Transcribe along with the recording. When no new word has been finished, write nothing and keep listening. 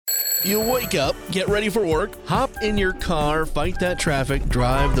You wake up, get ready for work, hop in your car, fight that traffic,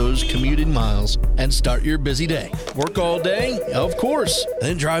 drive those commuting miles, and start your busy day. Work all day? Of course.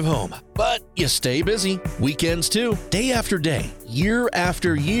 Then drive home. But you stay busy. Weekends too. Day after day. Year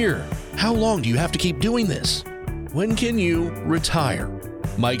after year. How long do you have to keep doing this? When can you retire?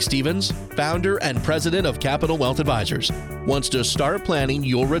 Mike Stevens, founder and president of Capital Wealth Advisors, wants to start planning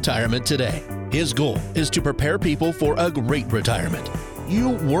your retirement today. His goal is to prepare people for a great retirement.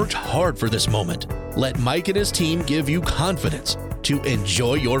 You worked hard for this moment. Let Mike and his team give you confidence to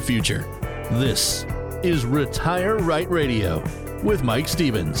enjoy your future. This is Retire Right Radio with Mike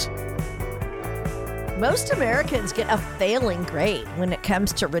Stevens. Most Americans get a failing grade when it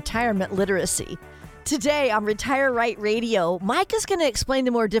comes to retirement literacy. Today on Retire Right Radio, Mike is going to explain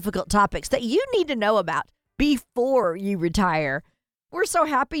the more difficult topics that you need to know about before you retire. We're so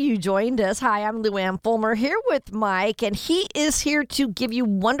happy you joined us. Hi, I'm Luann Fulmer here with Mike, and he is here to give you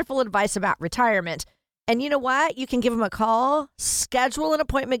wonderful advice about retirement. And you know what? You can give him a call, schedule an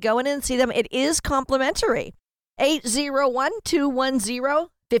appointment, go in and see them. It is complimentary.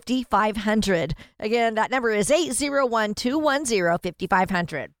 801-210-5500. Again, that number is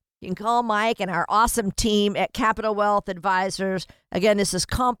 801-210-5500. You can call Mike and our awesome team at Capital Wealth Advisors. Again, this is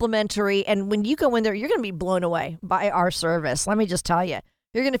complimentary. And when you go in there, you're going to be blown away by our service. Let me just tell you.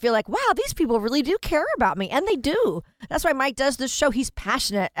 You're going to feel like, wow, these people really do care about me. And they do. That's why Mike does this show. He's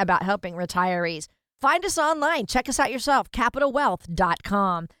passionate about helping retirees. Find us online. Check us out yourself,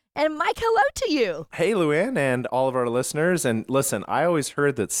 capitalwealth.com. And Mike, hello to you. Hey, Luann, and all of our listeners. And listen, I always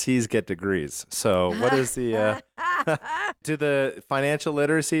heard that C's get degrees. So what is the, to the financial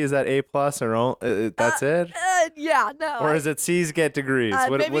literacy, is that A plus or that's it? Yeah, no. Or is it C's get degrees?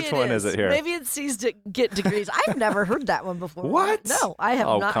 Which one is it here? Maybe it's C's get degrees. I've never heard that one before. What? No, I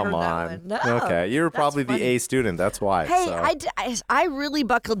have not heard that one. No. Okay, you were probably the A student. That's why. Hey, so. I really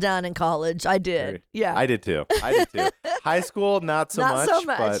buckled down in college. I did. Yeah. I did too. High school, not so much.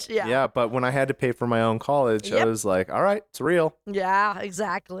 But yeah, but when I had to pay for my own college, I was like, all right, it's real. Yeah,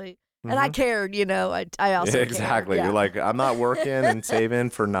 exactly. And I cared, I also cared. Exactly. Yeah. You're like, I'm not working and saving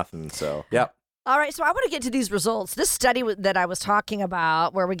for nothing. So, yep. All right, so I want to get to these results. This study that I was talking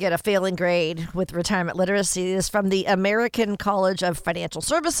about, where we get a failing grade with retirement literacy, is from the American College of Financial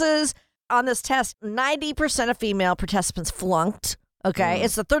Services. On this test, 90% of female participants flunked. Okay,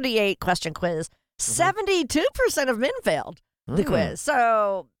 it's a 38-question quiz. 72% of men failed the quiz.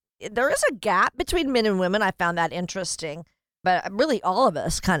 So there is a gap between men and women. I found that interesting. But really, all of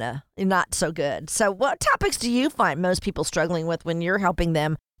us kind of not so good. So what topics do you find most people struggling with when you're helping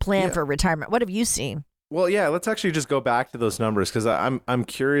them plan for retirement? What have you seen? Well, yeah, let's actually just go back to those numbers, because I'm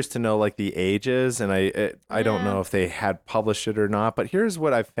curious to know like the ages, and I don't know if they had published it or not. But here's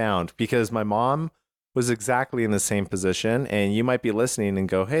what I found, because my mom was exactly in the same position, and you might be listening and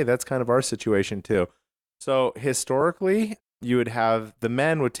go, hey, that's kind of our situation too. So historically, you would have the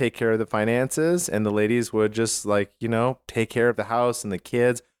men would take care of the finances, and the ladies would just take care of the house and the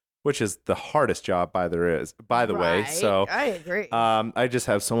kids, which is the hardest job by the way. So I agree. I just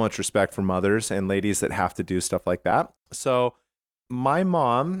have so much respect for mothers and ladies that have to do stuff like that. So my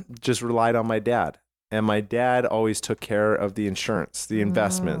mom just relied on my dad, and my dad always took care of the insurance, the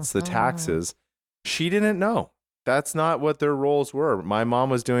investments, the taxes. She didn't know. That's not what their roles were. My mom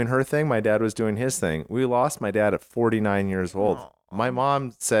was doing her thing. My dad was doing his thing. We lost my dad at 49 years old. My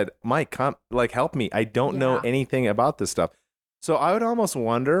mom said, Mike, come, help me. I don't know anything about this stuff. So I would almost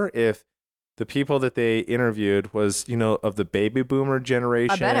wonder if the people that they interviewed was, of the baby boomer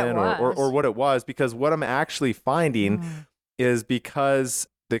generation, or what it was, because what I'm actually finding is, because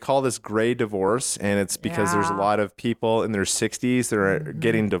they call this gray divorce, and it's because there's a lot of people in their 60s that are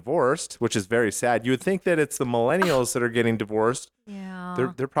getting divorced, which is very sad. You would think that it's the millennials that are getting divorced. Yeah.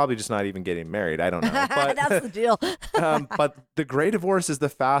 They're probably just not even getting married. I don't know. But, that's the deal. But the gray divorce is the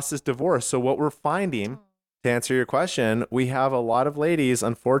fastest divorce. So what we're finding, to answer your question, we have a lot of ladies,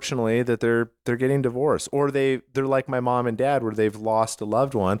 unfortunately, that they're getting divorced, or they're like my mom and dad, where they've lost a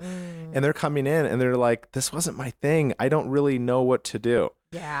loved one, and they're coming in and they're like, this wasn't my thing. I don't really know what to do.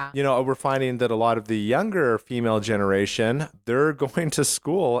 Yeah. We're finding that a lot of the younger female generation, they're going to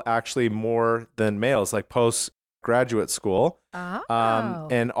school actually more than males, like postgraduate school. Oh.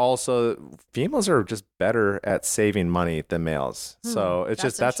 And also females are just better at saving money than males. So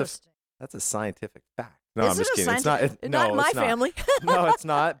it's that's a scientific fact. No, I'm just kidding. It's not. Not in my family. No, it's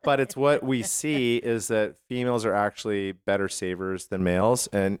not. But it's what we see is that females are actually better savers than males,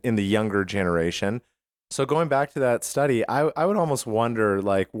 and in the younger generation. So going back to that study, I would almost wonder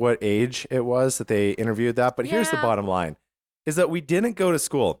what age it was that they interviewed that. But here's the bottom line, is that we didn't go to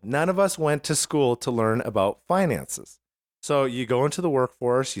school. None of us went to school to learn about finances. So you go into the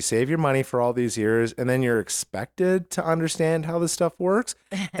workforce, you save your money for all these years, and then you're expected to understand how this stuff works.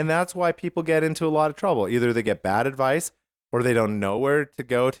 And that's why people get into a lot of trouble. Either they get bad advice or they don't know where to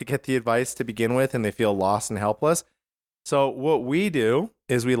go to get the advice to begin with, and they feel lost and helpless. So what we do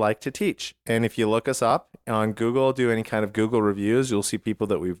is we like to teach. And if you look us up on Google, do any kind of Google reviews, you'll see people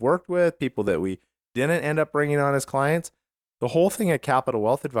that we've worked with, people that we didn't end up bringing on as clients. The whole thing at Capital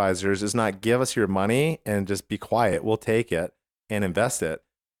Wealth Advisors is not give us your money and just be quiet. We'll take it and invest it.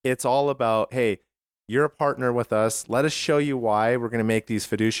 It's all about, hey, you're a partner with us. Let us show you why we're going to make these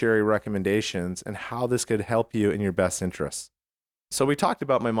fiduciary recommendations and how this could help you in your best interests. So we talked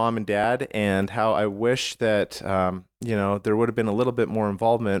about my mom and dad and how I wish that, there would have been a little bit more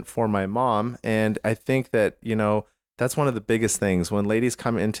involvement for my mom. And I think that, that's one of the biggest things. When ladies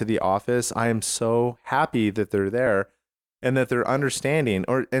come into the office, I am so happy that they're there and that they're understanding.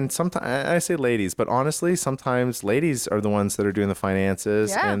 And sometimes I say ladies, but honestly, sometimes ladies are the ones that are doing the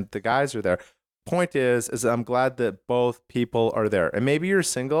finances and the guys are there. Point is I'm glad that both people are there. And maybe you're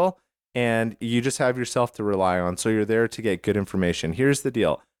single and you just have yourself to rely on. So you're there to get good information. Here's the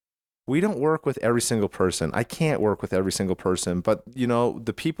deal. We don't work with every single person. I can't work with every single person, but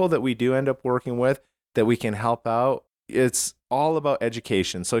the people that we do end up working with that we can help out, it's all about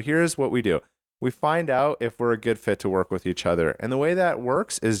education. So here's what we do. We find out if we're a good fit to work with each other. And the way that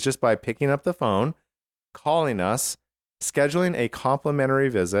works is just by picking up the phone, calling us, scheduling a complimentary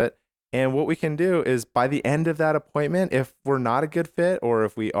visit. And what we can do is by the end of that appointment, if we're not a good fit or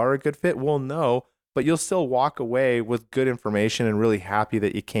if we are a good fit, we'll know, but you'll still walk away with good information and really happy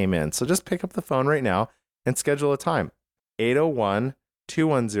that you came in. So just pick up the phone right now and schedule a time.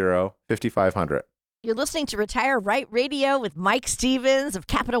 801-210-5500. You're listening to Retire Right Radio with Mike Stevens of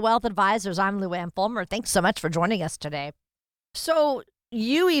Capital Wealth Advisors. I'm Luann Fulmer. Thanks so much for joining us today. So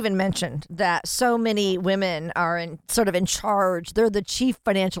you even mentioned that so many women are in charge. They're the chief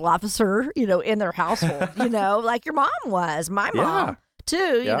financial officer, in their household, like your mom was, my mom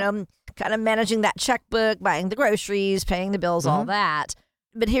too, kind of managing that checkbook, buying the groceries, paying the bills, all that.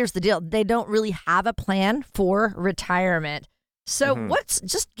 But here's the deal. They don't really have a plan for retirement. So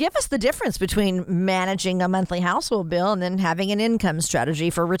just give us the difference between managing a monthly household bill and then having an income strategy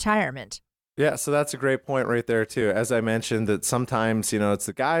for retirement. Yeah, so that's a great point right there too. As I mentioned, that sometimes, it's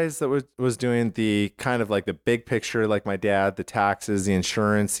the guys that was doing the kind of like the big picture, like my dad, the taxes, the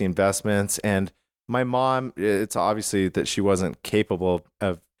insurance, the investments. And my mom, it's obviously that she wasn't capable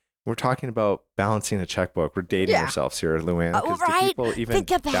of, we're talking about balancing a checkbook. We're dating ourselves here, Luann. Right. Do people even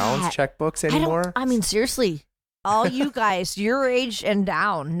balance checkbooks anymore? I mean, seriously. All you guys, your age and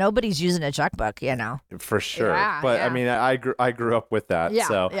down, nobody's using a checkbook, For sure. I mean, I grew up with that. Yeah,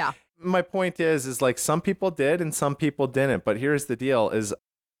 so yeah. My point is like some people did and some people didn't. But here's the deal is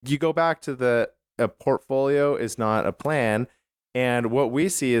you go back to a portfolio is not a plan. And what we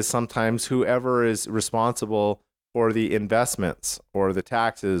see is sometimes whoever is responsible for the investments or the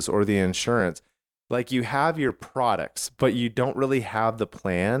taxes or the insurance, like you have your products, but you don't really have the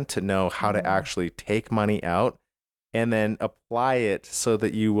plan to know how to actually take money out and then apply it so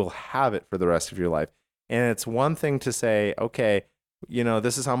that you will have it for the rest of your life. And it's one thing to say, okay,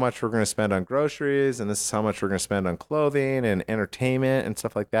 this is how much we're going to spend on groceries and this is how much we're going to spend on clothing and entertainment and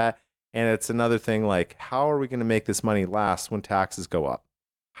stuff like that. And it's another thing like, how are we going to make this money last when taxes go up?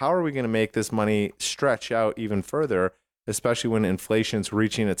 How are we going to make this money stretch out even further, especially when inflation's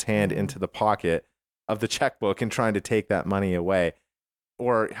reaching its hand into the pocket of the checkbook and trying to take that money away?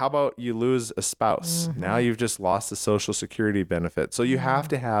 Or how about you lose a spouse? Now you've just lost a Social Security benefit. So you have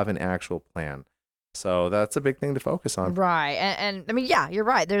to have an actual plan. So that's a big thing to focus on. Right. And I mean, yeah, you're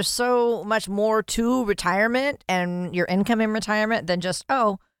right. There's so much more to retirement and your income in retirement than just,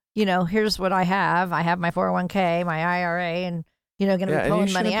 here's what I have. I have my 401k, my IRA, and, going to be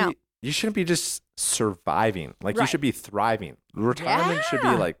pulling money out. You shouldn't be just surviving. Like you should be thriving. Retirement should be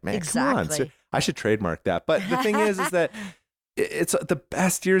like, man, come on. So I should trademark that. But the thing is that it's the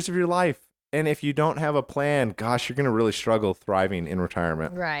best years of your life. And if you don't have a plan, gosh, you're going to really struggle thriving in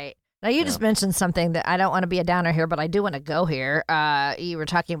retirement. Right. Now, you just mentioned something that I don't want to be a downer here, but I do want to go here. You were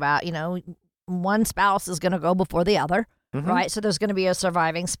talking about, one spouse is going to go before the other, right? So there's going to be a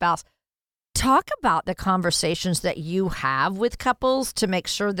surviving spouse. Talk about the conversations that you have with couples to make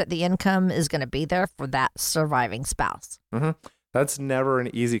sure that the income is going to be there for that surviving spouse. That's never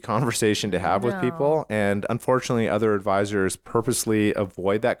an easy conversation to have with people. And unfortunately, other advisors purposely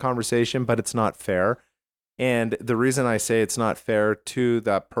avoid that conversation, but it's not fair. And the reason I say it's not fair to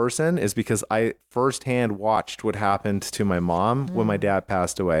that person is because I firsthand watched what happened to my mom when my dad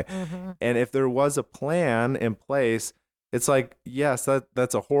passed away. And if there was a plan in place, It's like, yes,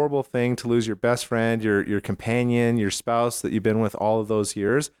 that's a horrible thing to lose your best friend, your companion, your spouse that you've been with all of those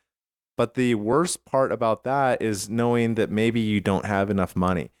years. But the worst part about that is knowing that maybe you don't have enough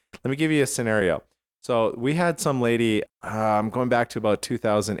money. Let me give you a scenario. So we had some lady, I'm going back to about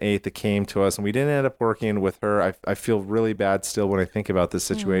 2008, that came to us, and we didn't end up working with her. I feel really bad still when I think about this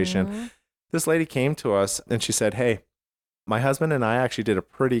situation. Mm-hmm. This lady came to us and she said, hey, my husband and I actually did a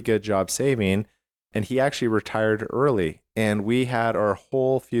pretty good job saving, and he actually retired early, and we had our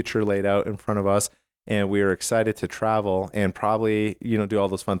whole future laid out in front of us, and we were excited to travel and probably, do all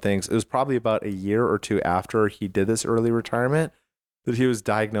those fun things. It was probably about a year or two after he did this early retirement that he was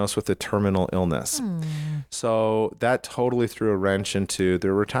diagnosed with a terminal illness. So that totally threw a wrench into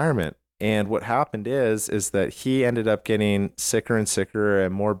their retirement. And what happened is that he ended up getting sicker and sicker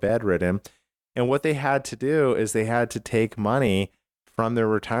and more bedridden. And what they had to do is they had to take money from their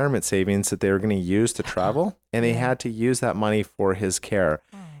retirement savings that they were going to use to travel, and they had to use that money for his care.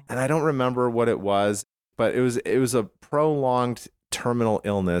 And I don't remember what it was, but it was a prolonged terminal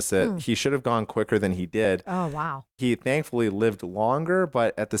illness that he should have gone quicker than he did. Oh, wow. He thankfully lived longer,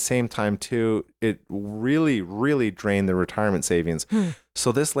 but at the same time too, it really, really drained the retirement savings.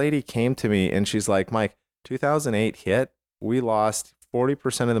 So this lady came to me and she's like, Mike, 2008 hit, we lost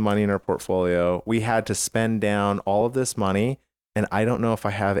 40% of the money in our portfolio. We had to spend down all of this money, and I don't know if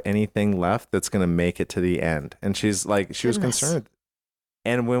I have anything left that's going to make it to the end. And she's like, she was concerned.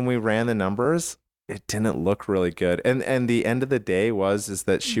 And when we ran the numbers, it didn't look really good. And the end of the day is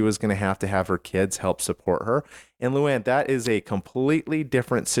that she was going to have her kids help support her. And Luann, that is a completely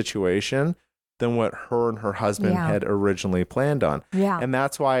different situation than what her and her husband had originally planned on. Yeah. And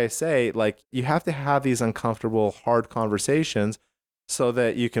that's why I say, like, you have to have these uncomfortable, hard conversations so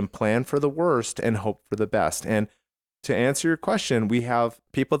that you can plan for the worst and hope for the best. And to answer your question, we have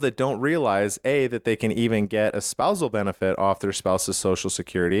people that don't realize, that they can even get a spousal benefit off their spouse's Social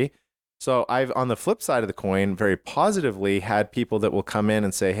Security. So I've, on the flip side of the coin, very positively had people that will come in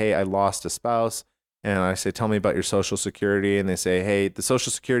and say, hey, I lost a spouse. And I say, tell me about your Social Security. And they say, hey, the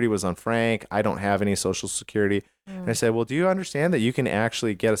Social Security was on Frank. I don't have any Social Security. And I say, well, do you understand that you can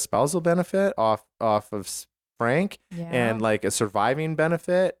actually get a spousal benefit off of Frank and like a surviving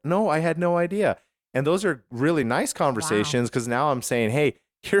benefit? No, I had no idea. And those are really nice conversations because now I'm saying, hey,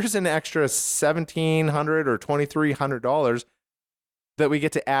 here's an extra $1,700 or $2,300 that we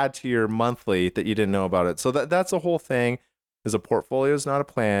get to add to your monthly that you didn't know about it. So that's the whole thing. Is a portfolio is not a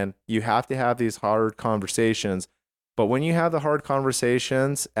plan. You have to have these hard conversations. But when you have the hard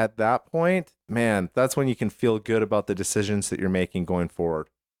conversations at that point, man, that's when you can feel good about the decisions that you're making going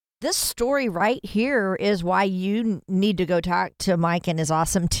forward. This story right here is why you need to go talk to Mike and his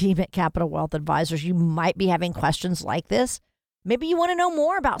awesome team at Capital Wealth Advisors. You might be having questions like this. Maybe you want to know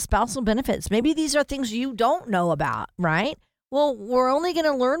more about spousal benefits. Maybe these are things you don't know about, right? Well, we're only going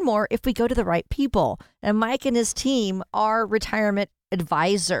to learn more if we go to the right people. And Mike and his team are retirement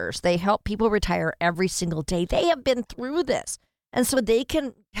advisors. They help people retire every single day. They have been through this, and so they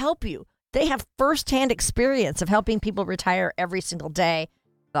can help you. They have firsthand experience of helping people retire every single day.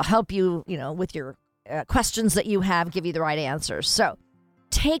 They'll help you, with your questions that you have, give you the right answers. So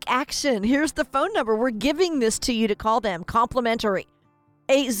take action. Here's the phone number. We're giving this to you to call them complimentary.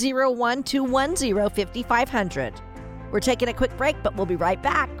 801-210-5500. We're taking a quick break, but we'll be right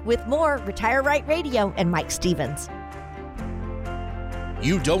back with more Retire Right Radio and Mike Stevens.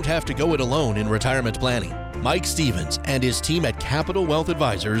 You don't have to go it alone in retirement planning. Mike Stevens and his team at Capital Wealth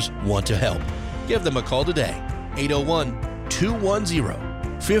Advisors want to help. Give them a call today,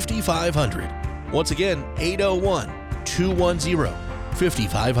 801-210-5500. Once again,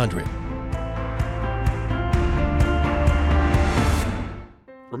 801-210-5500.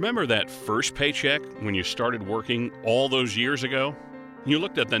 Remember that first paycheck when you started working all those years ago? You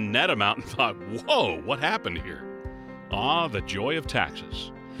looked at the net amount and thought, whoa, what happened here? Ah, the joy of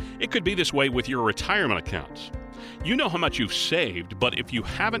taxes. It could be this way with your retirement accounts. You know how much you've saved, but if you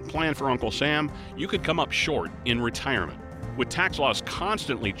haven't planned for Uncle Sam, you could come up short in retirement. With tax laws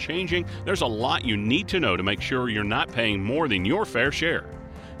constantly changing, there's a lot you need to know to make sure you're not paying more than your fair share.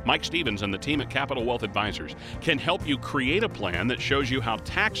 Mike Stevens and the team at Capital Wealth Advisors can help you create a plan that shows you how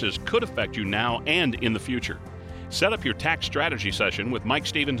taxes could affect you now and in the future. Set up your tax strategy session with Mike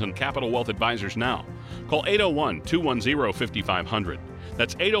Stevens and Capital Wealth Advisors now. Call 801-210-5500.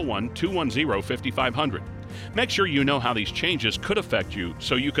 That's 801-210-5500. Make sure you know how these changes could affect you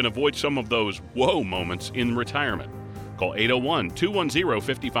so you can avoid some of those whoa moments in retirement. Call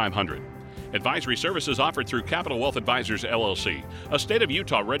 801-210-5500. Advisory services offered through Capital Wealth Advisors, LLC, a state of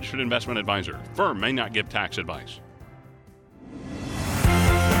Utah registered investment advisor. Firm may not give tax advice.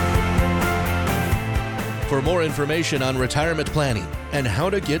 For more information on retirement planning and how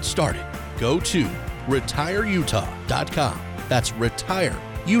to get started, go to retireutah.com. That's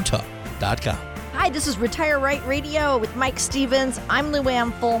retireutah.com. Hi, this is Retire Right Radio with Mike Stevens. I'm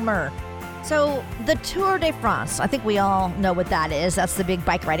Luann Fulmer. So the Tour de France, I think we all know what that is. That's the big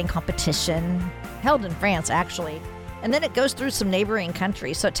bike riding competition held in France, actually. And then it goes through some neighboring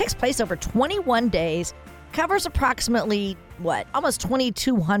countries. So it takes place over 21 days, covers approximately, almost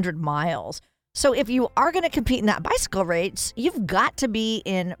 2,200 miles. So if you are going to compete in that bicycle race, you've got to be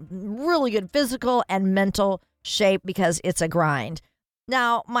in really good physical and mental shape because it's a grind.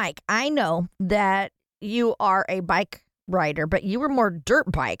 Now, Mike, I know that you are a bike rider, but you were more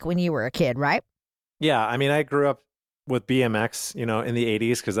dirt bike when you were a kid, right? Yeah, I mean, I grew up with BMX, in the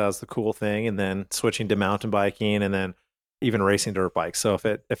 80s because that was the cool thing, and then switching to mountain biking and then even racing dirt bikes. So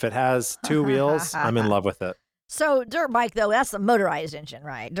if it has two wheels, I'm in love with it. So dirt bike, though, that's the motorized engine,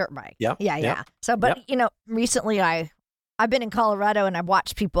 right? Dirt bike. Yeah. Yeah. So, but, recently I've been in Colorado and I've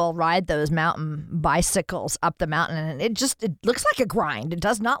watched people ride those mountain bicycles up the mountain, and it looks like a grind. It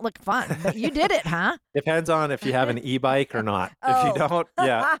does not look fun, but you did it, huh? Depends on if you have an e-bike or not. If you don't,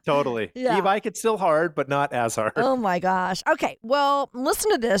 yeah, totally. Yeah. E-bike, it's still hard, but not as hard. Oh my gosh. Okay, well,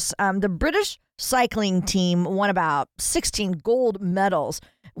 listen to this. The British cycling team won about 16 gold medals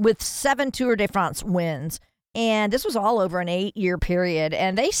with 7 Tour de France wins. And this was all over an 8-year period.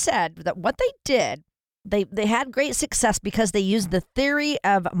 And they said that what they did, they had great success because they used the theory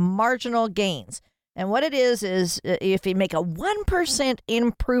of marginal gains. And what it is if you make a 1%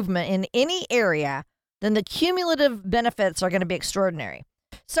 improvement in any area, then the cumulative benefits are going to be extraordinary.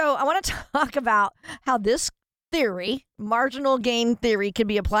 So I want to talk about how this theory, marginal gain theory, can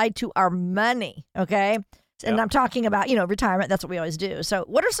be applied to our money, okay? And I'm talking about, retirement. That's what we always do. So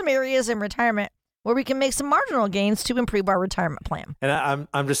what are some areas in retirement where we can make some marginal gains to improve our retirement plan? And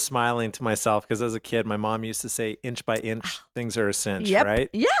I'm just smiling to myself because as a kid, my mom used to say, inch by inch, things are a cinch, right?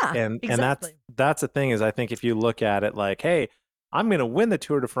 Yeah, exactly. And that's the thing is I think if you look at it like, hey, I'm going to win the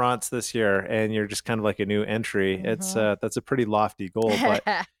Tour de France this year, and you're just kind of like a new entry, that's a pretty lofty goal. But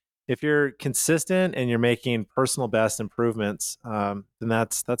if you're consistent and you're making personal best improvements, then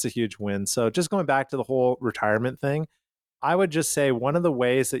that's a huge win. So just going back to the whole retirement thing, I would just say one of the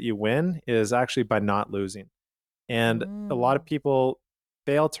ways that you win is actually by not losing. And a lot of people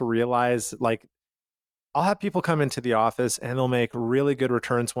fail to realize, like, I'll have people come into the office and they'll make really good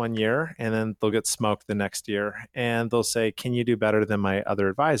returns one year and then they'll get smoked the next year. And they'll say, can you do better than my other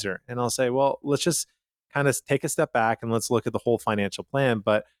advisor? And I'll say, well, let's just kind of take a step back and let's look at the whole financial plan.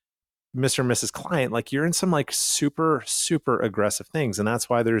 But Mr. and Mrs. Client, like, you're in some like super, super aggressive things. And that's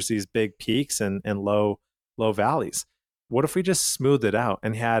why there's these big peaks and low valleys. What if we just smoothed it out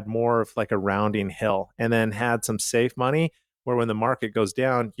and had more of like a rounding hill and then had some safe money where when the market goes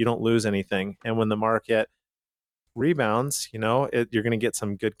down, you don't lose anything. And when the market rebounds, you're going to get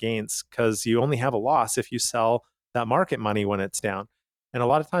some good gains because you only have a loss if you sell that market money when it's down. And a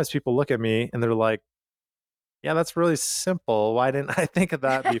lot of times people look at me and they're like, yeah, that's really simple. Why didn't I think of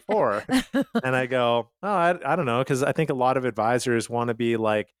that before? And I go, oh, I don't know. Because I think a lot of advisors want to be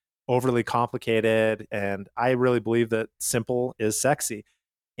like overly complicated. And I really believe that simple is sexy.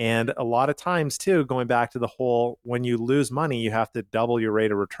 And a lot of times too, going back to the whole, when you lose money, you have to double your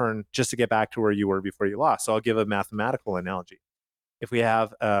rate of return just to get back to where you were before you lost. So I'll give a mathematical analogy. If we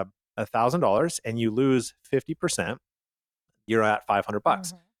have $1,000 and you lose 50%, you're at $500.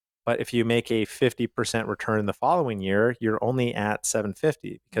 Mm-hmm. But if you make a 50% return the following year, you're only at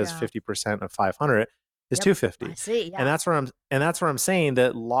 $750 because 50% of 500 is $250. I see. Yeah. And that's where I'm saying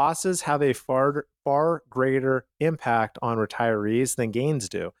that losses have a far greater impact on retirees than gains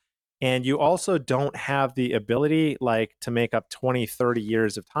do. And you also don't have the ability like to make up 20, 30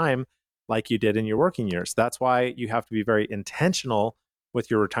 years of time like you did in your working years. That's why you have to be very intentional with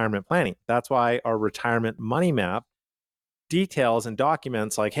your retirement planning. That's why our retirement money map details and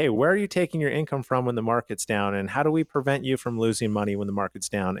documents like, hey, where are you taking your income from when the market's down? And how do we prevent you from losing money when the market's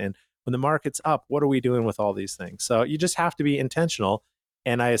down? And when the market's up, what are we doing with all these things? So you just have to be intentional.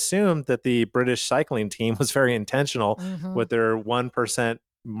 And I assume that the British cycling team was very intentional with their 1%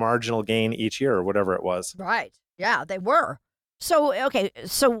 marginal gain each year or whatever it was. Right. Yeah, they were. So, okay.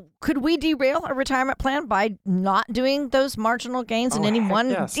 So could we derail a retirement plan by not doing those marginal gains in any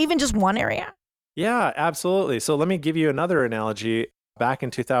one, even just one area? Yeah, absolutely. So let me give you another analogy. Back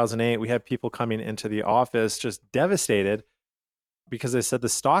in 2008, we had people coming into the office just devastated because they said the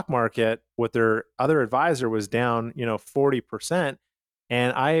stock market with their other advisor was down, 40%.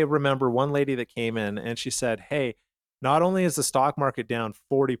 And I remember one lady that came in and she said, hey, not only is the stock market down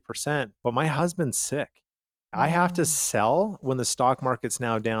 40%, but my husband's sick. I have to sell when the stock market's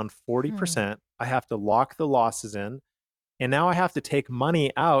now down 40%. I have to lock the losses in. And now I have to take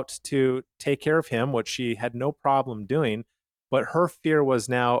money out to take care of him, which she had no problem doing. But her fear was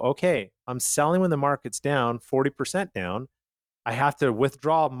now, okay, I'm selling when the market's down, 40% down. I have to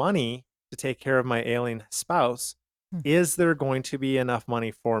withdraw money to take care of my ailing spouse. Is there going to be enough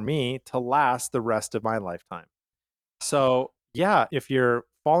money for me to last the rest of my lifetime? So, yeah, if you're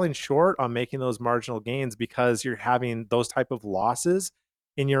falling short on making those marginal gains because you're having those type of losses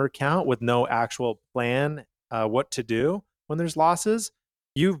in your account with no actual plan what to do when there's losses,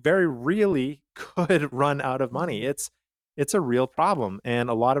 you very really could run out of money. It's a real problem, and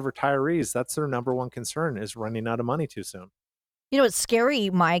a lot of retirees, that's their number one concern, is running out of money too soon. You know, what's scary,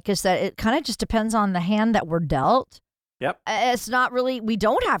 Mike, is that it kind of just depends on the hand that we're dealt. Yep. It's not really, we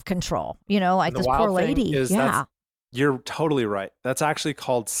don't have control, like this poor lady. Yeah. You're totally right. That's actually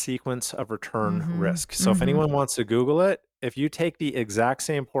called sequence of return risk. So if Mhm. anyone wants to Google it, if you take the exact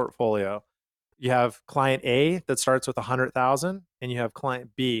same portfolio, you have client A that starts with 100,000 and you have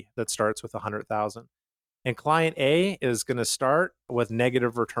client B that starts with 100,000. And client A is going to start with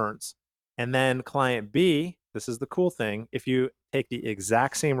negative returns. And then client B, this is the cool thing, if you take the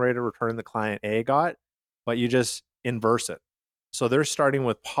exact same rate of return that client A got, but you just inverse it. So they're starting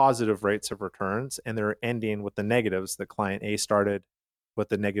with positive rates of returns and they're ending with the negatives that client A started with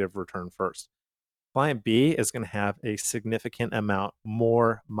the negative return first. Client B is going to have a significant amount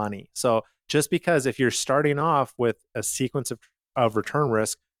more money. So just because if you're starting off with a sequence of return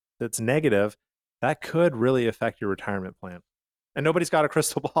risk that's negative, that could really affect your retirement plan. And nobody's got a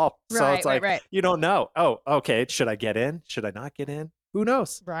crystal ball. So it's like, Right. you don't know. Oh, okay. Should I get in? Should I not get in? Who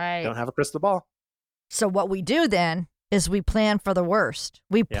knows? Right. Don't have a crystal ball. So what we do then is we plan for the worst.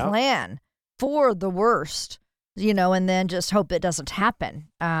 We plan for the worst, and then just hope it doesn't happen.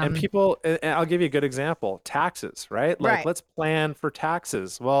 And I'll give you a good example, taxes, right? Like, let's plan for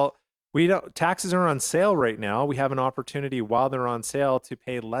taxes. Well, taxes are on sale right now. We have an opportunity while they're on sale to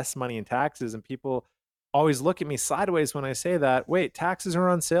pay less money in taxes. And people always look at me sideways when I say that. Wait, taxes are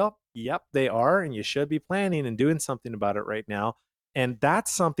on sale? Yep, they are. And you should be planning and doing something about it right now. And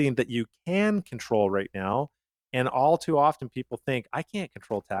that's something that you can control right now. And all too often people think, I can't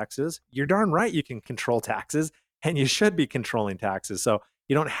control taxes. You're darn right you can control taxes, and you should be controlling taxes. So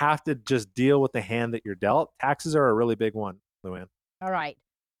you don't have to just deal with the hand that you're dealt. Taxes are a really big one, Luann. All right.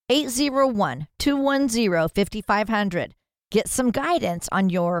 801-210-5500. Get some guidance on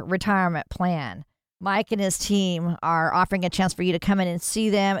your retirement plan. Mike and his team are offering a chance for you to come in and see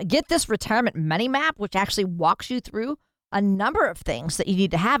them. Get this retirement money map, which actually walks you through a number of things that you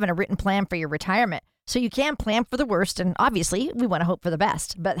need to have in a written plan for your retirement. So you can plan for the worst, and obviously we want to hope for the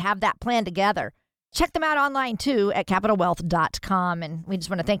best, but have that plan together. Check them out online too at capitalwealth.com. And we just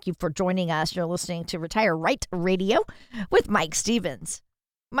want to thank you for joining us. You're listening to Retire Right Radio with Mike Stevens.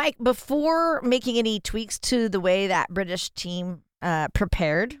 Mike, before making any tweaks to the way that British team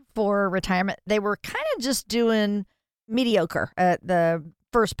prepared for retirement, they were kind of just doing mediocre at the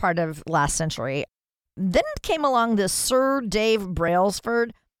first part of last century. Then came along this Sir Dave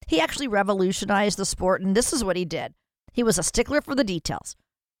Brailsford. He actually revolutionized the sport, and this is what he did. He was a stickler for the details.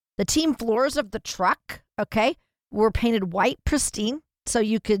 The team floors of the truck, were painted white pristine so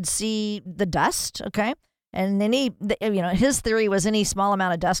you could see the dust, And his theory was any small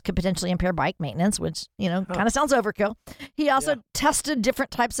amount of dust could potentially impair bike maintenance, which, kind of sounds overkill. He also tested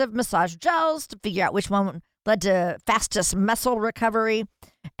different types of massage gels to figure out which one led to fastest muscle recovery.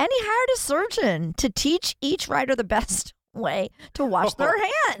 And he hired a surgeon to teach each rider the best way to wash their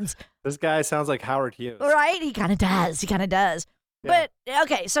hands. This guy sounds like Howard Hughes. Right? He kind of does. Yeah. But,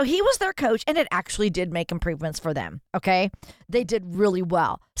 so he was their coach, and it actually did make improvements for them, They did really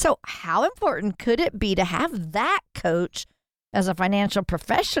well. So how important could it be to have that coach as a financial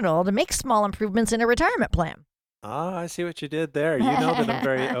professional to make small improvements in a retirement plan? Oh, I see what you did there. You know that I'm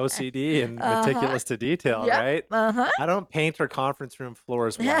very OCD and meticulous to detail, right? I don't paint our conference room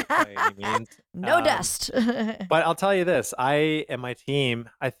floors white by any means. No dust. But I'll tell you this, I and my team,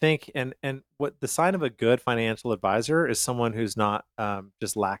 I think, and what the sign of a good financial advisor is someone who's not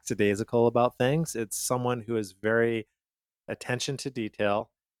just lackadaisical about things. It's someone who is very attention to detail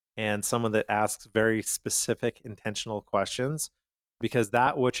and someone that asks very specific, intentional questions, because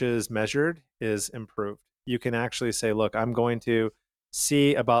that which is measured is improved. You can actually say, look, I'm going to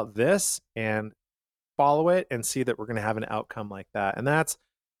see about this and follow it and see that we're going to have an outcome like that. And that's,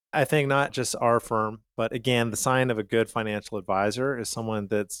 I think, not just our firm, but again, the sign of a good financial advisor is someone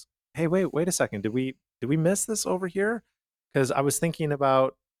that's, hey, wait a second. Did we miss this over here? Because I was thinking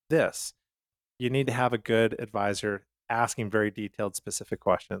about this. You need to have a good advisor asking very detailed, specific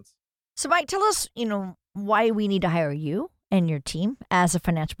questions. So Mike, tell us, why we need to hire you and your team as a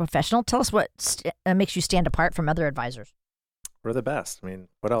financial professional. Tell us what makes you stand apart from other advisors. We're the best. I mean,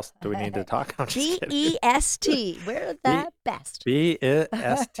 what else do we need to talk about? BEST. We're the best.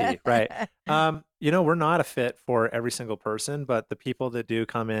 BEST. Right. We're not a fit for every single person, but the people that do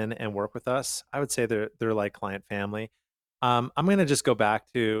come in and work with us, I would say they're like client family. I'm going to just go back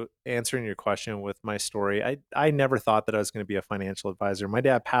to answering your question with my story. I never thought that I was going to be a financial advisor. My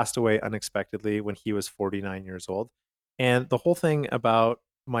dad passed away unexpectedly when he was 49 years old. And the whole thing about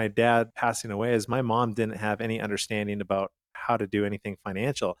my dad passing away is my mom didn't have any understanding about how to do anything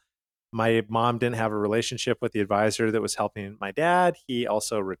financial. My mom didn't have a relationship with the advisor that was helping my dad. He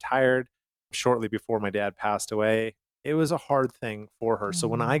also retired shortly before my dad passed away. It was a hard thing for her. So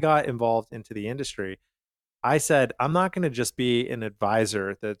when I got involved into the industry, I said, I'm not going to just be an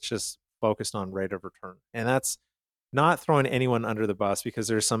advisor that's just focused on rate of return. And that's not throwing anyone under the bus, because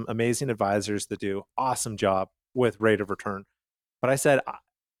there's some amazing advisors that do awesome job with rate of return. But I said,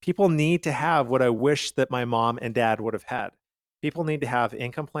 people need to have what I wish that my mom and dad would have had. People need to have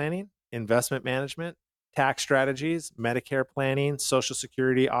income planning, investment management, tax strategies, Medicare planning, Social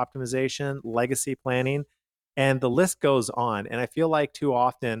Security optimization, legacy planning, and the list goes on. And I feel like too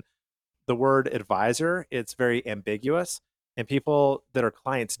often the word advisor, it's very ambiguous, and people that are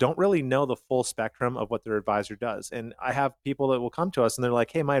clients don't really know the full spectrum of what their advisor does. And I have people that will come to us and they're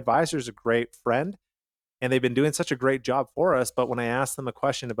like, hey, my advisor is a great friend and they've been doing such a great job for us. But when I ask them a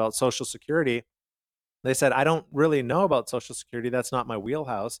question about Social Security, they said, I don't really know about Social Security. That's not my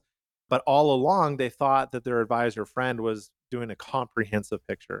wheelhouse. But all along, they thought that their advisor friend was doing a comprehensive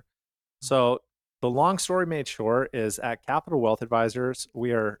picture. So the long story made short is, at Capital Wealth Advisors,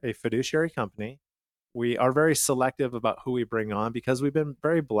 we are a fiduciary company. We are very selective about who we bring on because we've been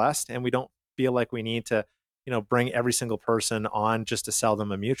very blessed, and we don't feel like we need to, bring every single person on just to sell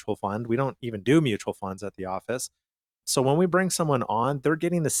them a mutual fund. We don't even do mutual funds at the office. So when we bring someone on, they're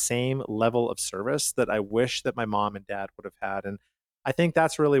getting the same level of service that I wish that my mom and dad would have had. And I think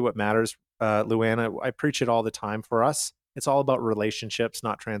that's really what matters, Luana. I preach it all the time. For us, it's all about relationships,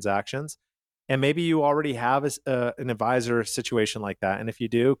 not transactions. And maybe you already have an advisor situation like that. And if you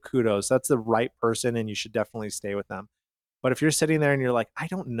do, kudos. That's the right person, and you should definitely stay with them. But if you're sitting there and you're like, I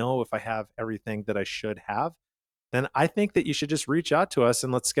don't know if I have everything that I should have, then I think that you should just reach out to us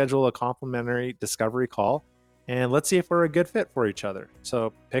and let's schedule a complimentary discovery call. And let's see if we're a good fit for each other.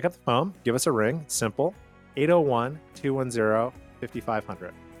 So pick up the phone, give us a ring. It's simple.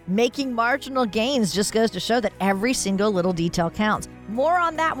 801-210-5500. Making marginal gains just goes to show that every single little detail counts. More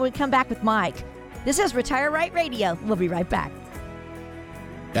on that when we come back with Mike. This is Retire Right Radio. We'll be right back.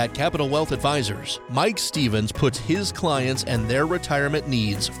 At Capital Wealth Advisors, Mike Stevens puts his clients and their retirement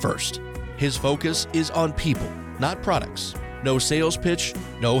needs first. His focus is on people, not products. No sales pitch,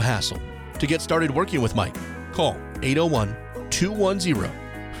 no hassle. To get started working with Mike, call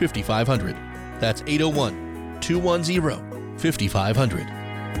 801-210-5500. That's 801-210-5500.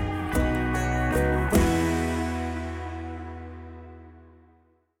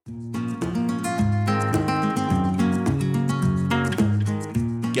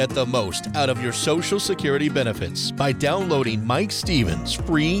 Get the most out of your Social Security benefits by downloading Mike Stevens'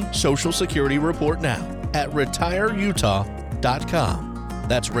 free Social Security report now at retireutah.com.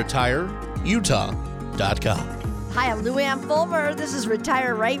 That's retireutah.com. Hi, I'm Luann Fulmer. This is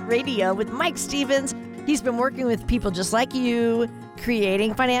Retire Right Radio with Mike Stevens. He's been working with people just like you,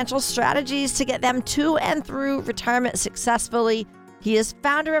 creating financial strategies to get them to and through retirement successfully. He is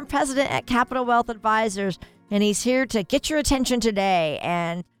founder and president at Capital Wealth Advisors, and he's here to get your attention today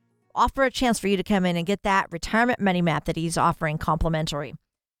and offer a chance for you to come in and get that retirement money map that he's offering complimentary.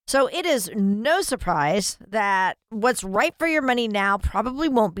 So it is no surprise that what's right for your money now probably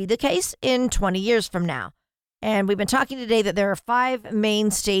won't be the case in 20 years from now. And we've been talking today that there are 5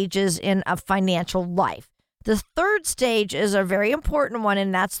 main stages in a financial life. The third stage is a very important one,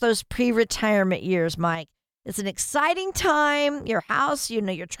 and that's those pre-retirement years, Mike. It's an exciting time. Your house,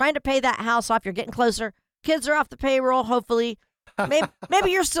 you're trying to pay that house off. You're getting closer. Kids are off the payroll, hopefully.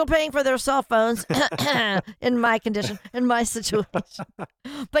 Maybe you're still paying for their cell phones in my condition, in my situation.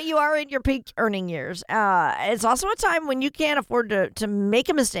 But you are in your peak earning years. It's also a time when you can't afford to make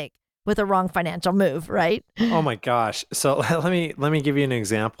a mistake with a wrong financial move, right? Oh my gosh. So let me give you an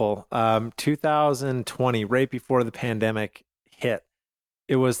example. 2020, right before the pandemic hit,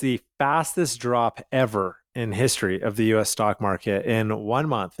 it was the fastest drop ever in history of the U.S. stock market. In 1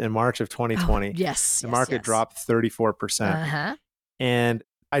 month, in March of 2020, the market dropped 34%. Uh-huh. And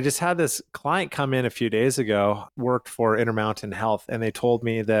I just had this client come in a few days ago, worked for Intermountain Health, and they told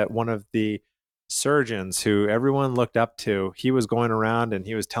me that one of the surgeons who everyone looked up to, he was going around and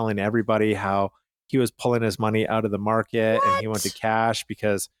he was telling everybody how he was pulling his money out of the market and he went to What? cash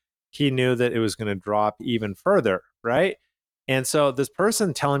because he knew that it was going to drop even further, right? And so this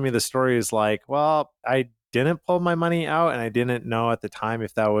person telling me the story is like, well, I didn't pull my money out and I didn't know at the time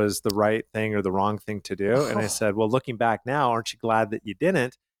if that was the right thing or the wrong thing to do. And I said, well, looking back now, aren't you glad that you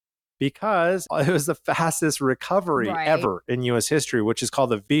didn't? Because it was the fastest recovery Right. ever in US history, which is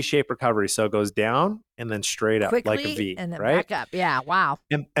called the V-shaped recovery. So it goes down and then straight up Quickly like a V, and then right? back up. Yeah. Wow.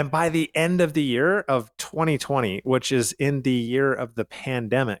 And by the end of the year of 2020, which is in the year of the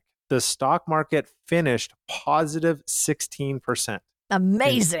pandemic, the stock market finished positive 16%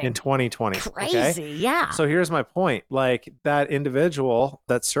 Amazing. in 2020. Crazy. Okay? Yeah. So here's my point. Like that individual,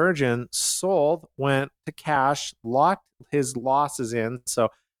 that surgeon sold, went to cash, locked his losses in. So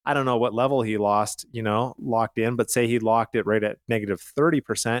I don't know what level he lost, locked in, but say he locked it right at negative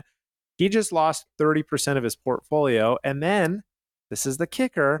 30%. He just lost 30% of his portfolio. And then this is the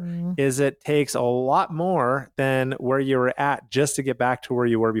kicker, is it takes a lot more than where you were at just to get back to where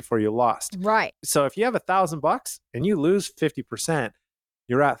you were before you lost. Right. So if you have $1,000 and you lose 50%,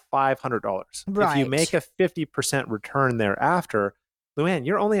 you're at $500. Right. If you make a 50% return thereafter, Luann,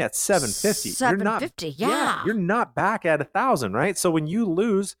 you're only at 750. $750, yeah. You're not back at 1,000, right? So when you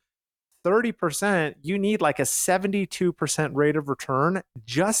lose 30%, you need like a 72% rate of return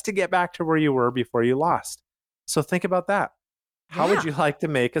just to get back to where you were before you lost. So think about that. How would you like to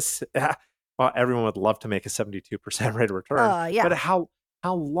make well, everyone would love to make a 72% rate of return. Yeah. But how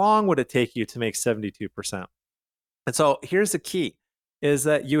long would it take you to make 72%? And so here's the key is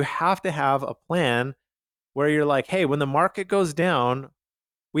that you have to have a plan where you're like, hey, when the market goes down,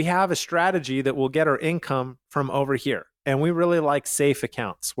 we have a strategy that will get our income from over here. And we really like safe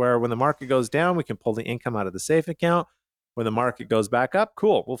accounts where when the market goes down, we can pull the income out of the safe account. When the market goes back up,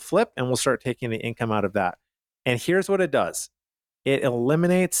 cool, we'll flip and we'll start taking the income out of that. And here's what it does. It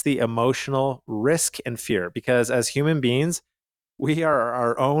eliminates the emotional risk and fear because as human beings, we are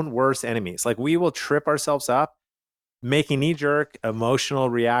our own worst enemies. Like we will trip ourselves up making knee-jerk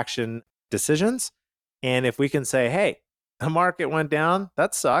emotional reaction decisions. And if we can say, hey, the market went down,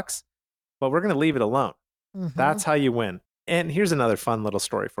 that sucks, but we're going to leave it alone. That's how you win. And here's another fun little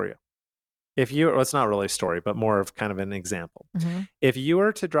story for you. Well, it's not really a story, but more of kind of an example. If you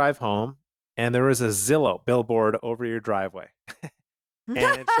were to drive home and there was a Zillow billboard over your driveway and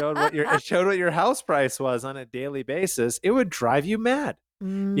it showed what your house price was on a daily basis, it would drive you mad.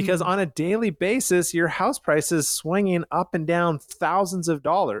 Because on a daily basis, your house price is swinging up and down thousands of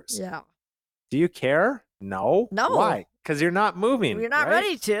dollars. Yeah. Do you care? No. No. Why? Because you're not moving. You're not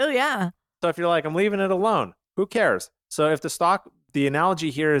ready to. Yeah. So if you're like, I'm leaving it alone, who cares? So if the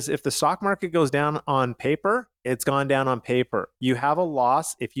analogy here is if the stock market goes down on paper, it's gone down on paper. You have a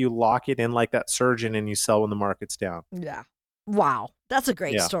loss if you lock it in like that surgeon and you sell when the market's down. Yeah. Wow. That's a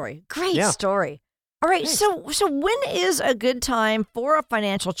great story. Great Yeah. story. All right. Thanks. So when is a good time for a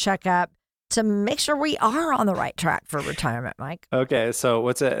financial checkup to make sure we are on the right track for retirement, Mike? Okay. So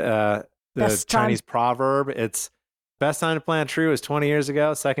what's it? The Best Chinese proverb, it's best time to plant a tree was 20 years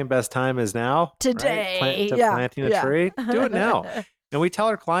ago. Second best time is now. Today. Right? Yeah. Planting a tree. Do it now. And we tell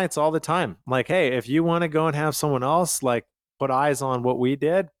our clients all the time, like, hey, if you want to go and have someone else like put eyes on what we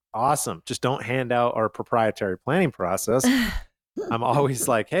did, awesome. Just don't hand out our proprietary planning process. I'm always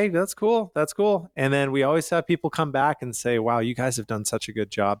like, hey, that's cool. That's cool. And then we always have people come back and say, wow, you guys have done such a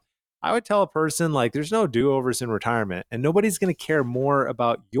good job. I would tell a person like, there's no do-overs in retirement and nobody's going to care more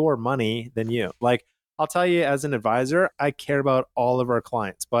about your money than you. Like, I'll tell you as an advisor, I care about all of our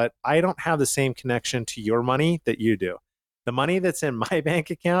clients, but I don't have the same connection to your money that you do. The money that's in my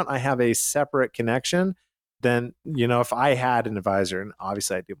bank account, I have a separate connection than, if I had an advisor, and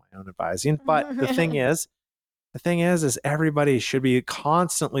obviously I do my own advising. But the thing is everybody should be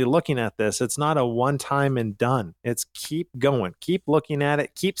constantly looking at this. It's not a one time and done. It's keep going, keep looking at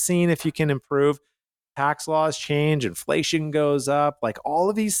it, keep seeing if you can improve. Tax laws change, inflation goes up, like all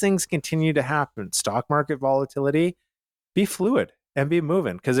of these things continue to happen. Stock market volatility, be fluid and be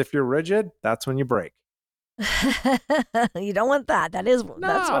moving. Because if you're rigid, that's when you break. You don't want that. That's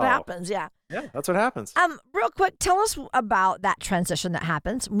what happens. Yeah. Yeah, that's what happens. Real quick, tell us about that transition that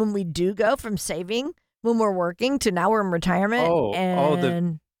happens when we do go from saving when we're working to now we're in retirement.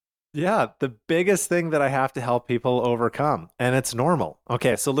 The biggest thing that I have to help people overcome, and it's normal.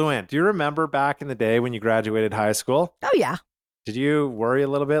 Okay, so Luann, do you remember back in the day when you graduated high school? Oh yeah. Did you worry a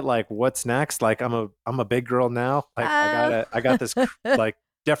little bit like what's next? Like I'm a big girl now. Like I got this like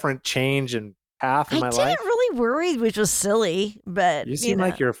different change and path in my life. I didn't really worry, which was silly, but you seem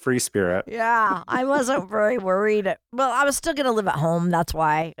like you're a free spirit. Yeah, I wasn't very worried. Well, I was still going to live at home. That's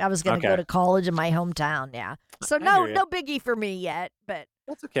why I was going to go to college in my hometown. Yeah. So no biggie for me yet, but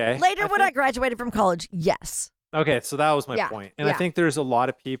That's okay. Later, when I graduated from college, yes. Okay, so that was my Yeah, point. And I yeah. think there's a lot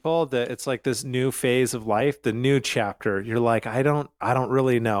of people that it's like this new phase of life, the new chapter. You're like, I don't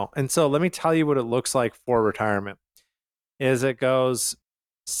really know. And so let me tell you what it looks like for retirement. Is it goes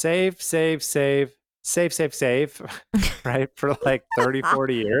save, save, save, save, save, save, right? For like 30,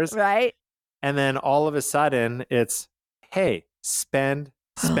 40 years. Right? And then all of a sudden it's, hey, spend,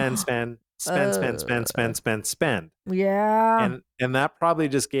 spend, spend, spend, spend, spend, spend, spend, spend. Yeah. And that probably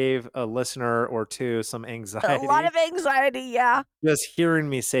just gave a listener or two some A anxiety. lot of anxiety, yeah. Just hearing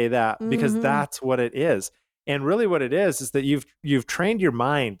me say that, because Mhm. that's what it is. And really what it is that you've trained your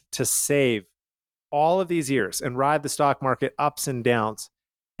mind to save all of these years and ride the stock market ups and downs.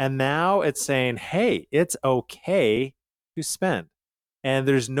 And now it's saying, hey, it's okay to spend. And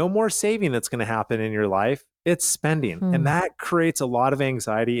there's no more saving that's going to happen in your life. It's spending. And that creates a lot of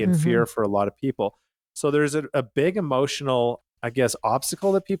anxiety and fear for a lot of people. So there's a big emotional, I guess,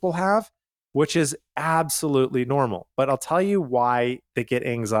 obstacle that people have, which is absolutely normal. But I'll tell you why they get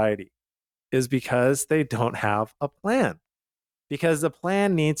anxiety is because they don't have a plan. Because the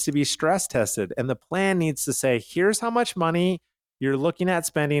plan needs to be stress tested, and the plan needs to say, here's how much money you're looking at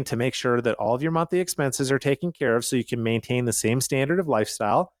spending to make sure that all of your monthly expenses are taken care of so you can maintain the same standard of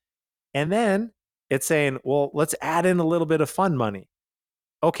lifestyle. And then it's saying, well, let's add in a little bit of fun money.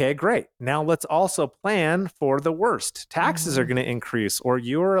 Okay, great. Now let's also plan for the worst. Taxes are going to increase, or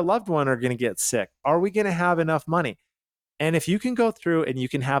you or a loved one are going to get sick. Are we going to have enough money? And if you can go through and you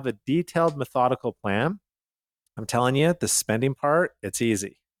can have a detailed, methodical plan, I'm telling you, the spending part, it's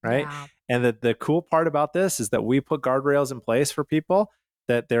easy, right? Yeah. And the cool part about this is that we put guardrails in place for people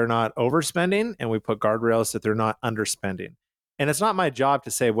that they're not overspending, and we put guardrails that they're not underspending. And it's not my job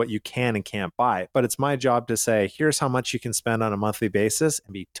to say what you can and can't buy, but it's my job to say, here's how much you can spend on a monthly basis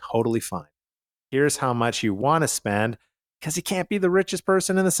and be totally fine. Here's how much you want to spend, because you can't be the richest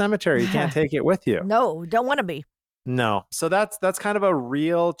person in the cemetery. You can't take it with you. No, don't want to be. No. So that's kind of a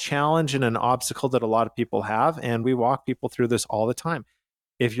real challenge and an obstacle that a lot of people have. And we walk people through this all the time.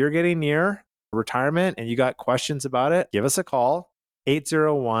 If you're getting near retirement and you got questions about it, give us a call,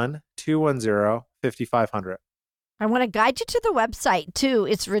 801-210-5500. I want to guide you to the website too.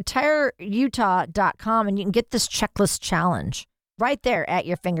 It's retireutah.com, and you can get this checklist challenge right there at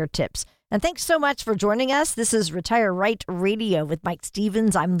your fingertips. And thanks so much for joining us. This is Retire Right Radio with Mike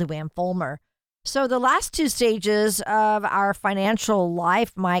Stevens. I'm Luann Fulmer. So the last two stages of our financial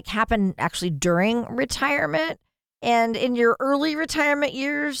life, Mike, happen actually during retirement. And in your early retirement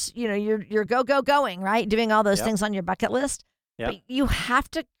years, you know, you're going, right? Doing all those things on your bucket list. Yep. But you have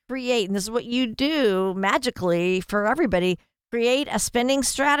to create, and this is what you do magically for everybody, create a spending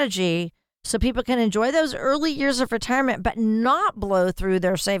strategy so people can enjoy those early years of retirement, but not blow through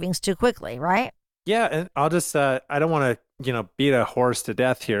their savings too quickly, right? Yeah, and I'll just I don't want to, beat a horse to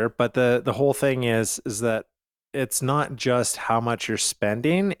death here, but the whole thing is that it's not just how much you're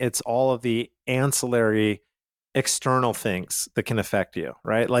spending, it's all of the ancillary external things that can affect you,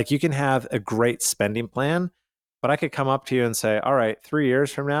 right? Like you can have a great spending plan, but I could come up to you and say, all right, 3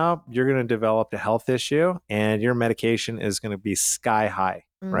 years from now, you're going to develop a health issue and your medication is going to be sky high,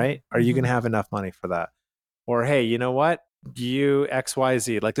 right? Are you going to have enough money for that? Or, hey, you know what? You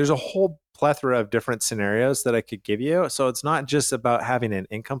XYZ. Like there's a whole plethora of different scenarios that I could give you. So it's not just about having an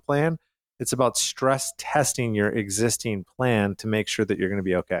income plan. It's about stress testing your existing plan to make sure that you're going to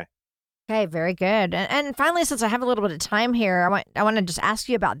be okay. Okay, very good. And finally, since I have a little bit of time here, I want to just ask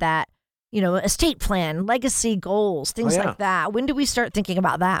you about that. You know, estate plan, legacy goals, things like that. When do we start thinking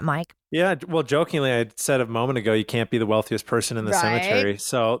about that, Mike? Yeah, well, jokingly, I said a moment ago, you can't be the wealthiest person in the cemetery.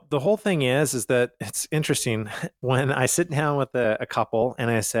 So the whole thing is that it's interesting when I sit down with a couple and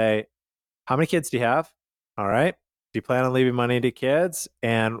I say, how many kids do you have? All right. Do you plan on leaving money to kids?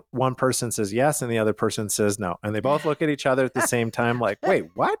 And one person says yes, and the other person says no. And they both look at each other at the same time, like, wait,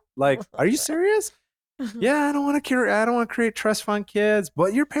 what? Like, are you serious? Yeah, I don't want to create trust fund kids,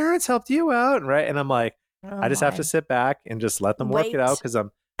 but your parents helped you out, right? And I'm like, I just have to sit back and just let them work it out because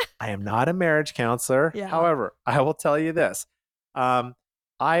I am not a marriage counselor. Yeah. However, I will tell you this. I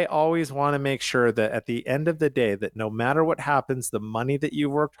always want to make sure that at the end of the day, that no matter what happens, the money that you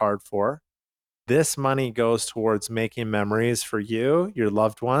worked hard for, this money goes towards making memories for you, your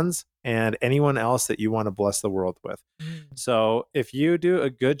loved ones, and anyone else that you want to bless the world with. So if you do a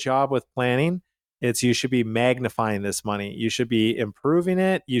good job with planning, you should be magnifying this money. You should be improving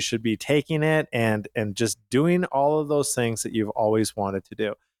it. You should be taking it and just doing all of those things that you've always wanted to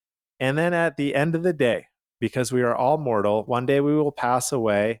do. And then at the end of the day, because we are all mortal, one day we will pass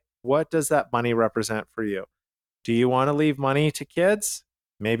away. What does that money represent for you? Do you want to leave money to kids?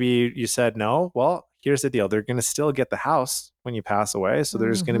 Maybe you said no. Well, here's the deal. They're going to still get the house when you pass away. So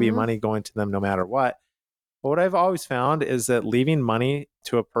there's going to be money going to them no matter what. But what I've always found is that leaving money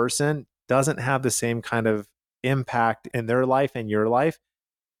to a person doesn't have the same kind of impact in their life and your life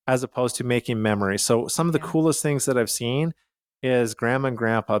as opposed to making memories. So some of the coolest things that I've seen is grandma and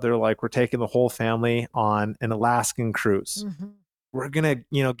grandpa, they're like, we're taking the whole family on an Alaskan cruise. We're going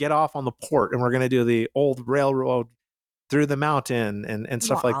to, get off on the port and we're going to do the old railroad through the mountain and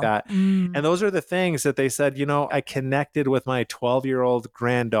stuff like that. And those are the things that they said, I connected with my 12-year-old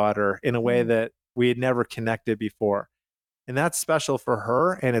granddaughter in a way that we had never connected before. And that's special for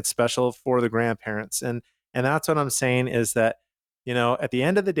her and it's special for the grandparents. And that's what I'm saying is that, at the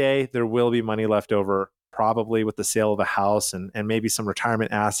end of the day, there will be money left over, probably with the sale of a house and maybe some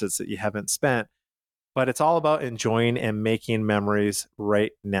retirement assets that you haven't spent. But it's all about enjoying and making memories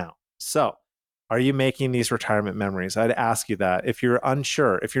right now. So are you making these retirement memories? I'd ask you that. If you're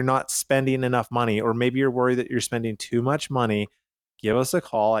unsure, if you're not spending enough money, or maybe you're worried that you're spending too much money, give us a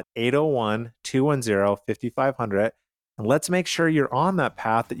call at 801-210-5500. And let's make sure you're on that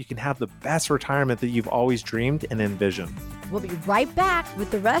path that you can have the best retirement that you've always dreamed and envisioned. We'll be right back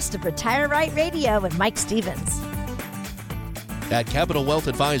with the rest of Retire Right Radio with Mike Stevens. At Capital Wealth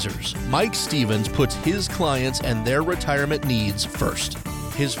Advisors, Mike Stevens puts his clients and their retirement needs first.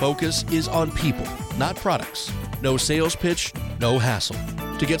 His focus is on people, not products. No sales pitch, no hassle.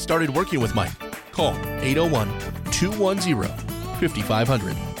 To get started working with Mike, call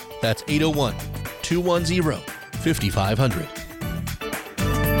 801-210-5500. That's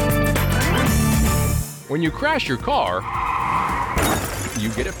 801-210-5500. When you crash your car, you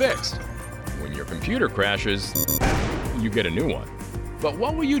get it fixed. When your computer crashes, you get a new one. But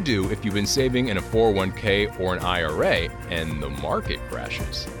what will you do if you've been saving in a 401k or an IRA and the market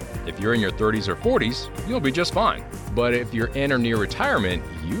crashes? If you're in your 30s or 40s, you'll be just fine. But if you're in or near retirement,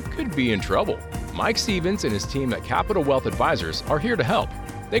 you could be in trouble. Mike Stevens and his team at Capital Wealth Advisors are here to help.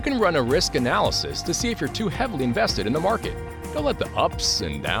 They can run a risk analysis to see if you're too heavily invested in the market. Don't let the ups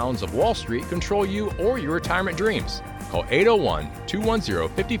and downs of Wall Street control you or your retirement dreams. Call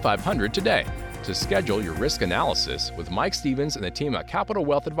 801-210-5500 today to schedule your risk analysis with Mike Stevens and the team at Capital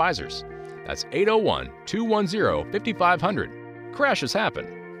Wealth Advisors. That's 801-210-5500. Crashes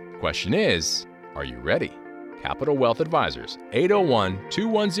happen. Question is, are you ready? Capital Wealth Advisors,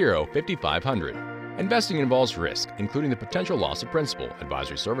 801-210-5500. Investing involves risk, including the potential loss of principal.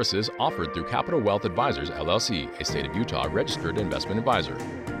 Advisory services offered through Capital Wealth Advisors, LLC, a state of Utah registered investment advisor.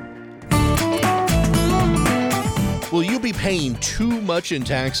 Will you be paying too much in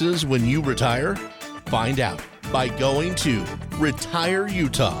taxes when you retire? Find out by going to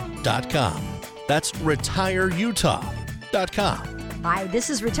retireutah.com. That's retireutah.com. Hi, this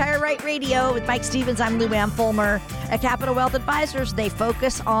is Retire Right Radio with Mike Stevens. I'm Lou Ann Fulmer. At Capital Wealth Advisors, they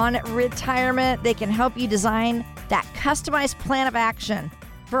focus on retirement. They can help you design that customized plan of action.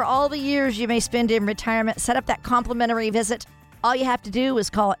 For all the years you may spend in retirement, set up that complimentary visit. All you have to do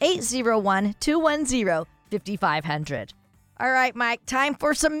is call 801-210-5500. All right, Mike, time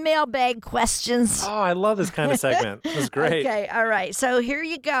for some mailbag questions. Oh, I love this kind of segment. This is great. Okay, all right. So here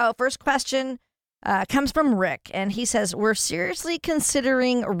you go. First question comes from Rick, and he says, we're seriously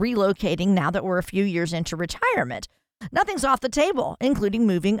considering relocating now that we're a few years into retirement. Nothing's off the table, including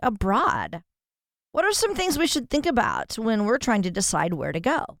moving abroad. What are some things we should think about when we're trying to decide where to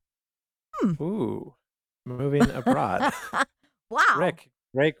go? Ooh, moving abroad. Wow. Rick,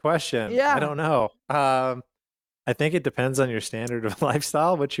 great question. Yeah. I don't know. I think it depends on your standard of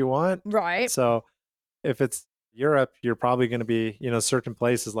lifestyle, what you want. Right. So if it's Europe, you're probably going to be, certain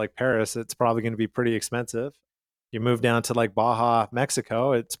places like Paris, it's probably going to be pretty expensive. You move down to like Baja,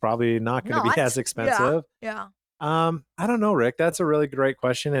 Mexico, it's probably not going to be as expensive. Yeah. I don't know, Rick. That's a really great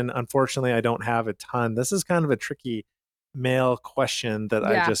question. And unfortunately, I don't have a ton. This is kind of a tricky mail question that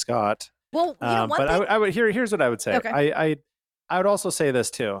I just got. Well, but I would here's what I would say. Okay. I would also say this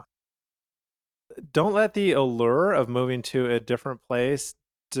too. Don't let the allure of moving to a different place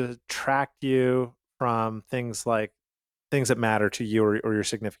detract you from things that matter to you or your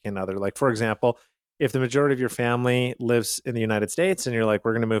significant other. Like, for example, if the majority of your family lives in the United States and you're like,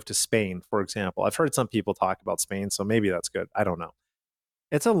 we're going to move to Spain, for example. I've heard some people talk about Spain, so maybe that's good. I don't know.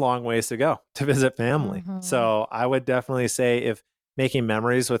 It's a long ways to go to visit family. Mm-hmm. So I would definitely say if making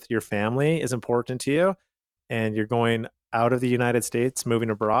memories with your family is important to you and you're going out of the United States, moving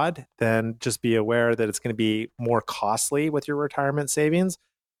abroad, then just be aware that it's going to be more costly with your retirement savings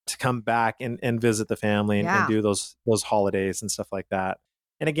to come back and visit the family and do those holidays and stuff like that.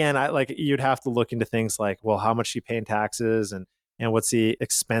 And again, you'd have to look into things like, well, how much you pay in taxes and what's the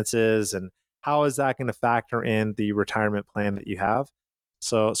expenses and how is that going to factor in the retirement plan that you have?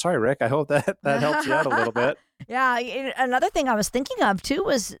 So sorry, Rick. I hope that helps you out a little bit. Yeah. Another thing I was thinking of too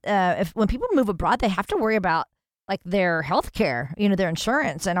was when people move abroad, they have to worry about like their health care, their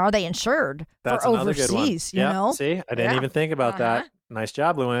insurance, and are they insured That's for another good one. overseas, Yeah, see, I didn't even think about that. Nice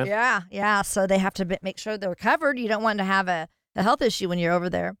job, Luann. Yeah. So they have to make sure they're covered. You don't want to have a health issue when you're over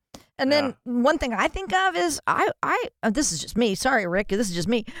there. And then one thing I think of is this is just me. Sorry, Rick, this is just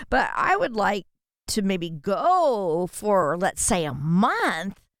me. But I would like to maybe go for, let's say, a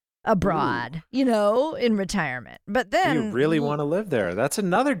month abroad, in retirement. But then you really want to live there. That's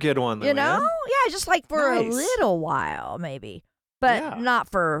another good one, Luann. Yeah, just like for a Nice. little while, maybe. But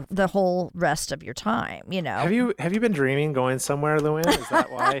not for the whole rest of your time, Have you been dreaming going somewhere, Luann? Is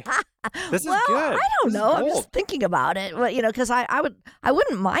that why? This is good. I don't This is know. I'm bold. just thinking about it. Well, because I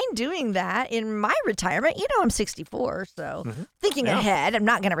wouldn't mind doing that in my retirement. I'm 64, so thinking ahead. I'm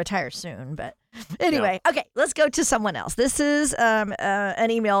not going to retire soon, but anyway. Okay, let's go to someone else. This is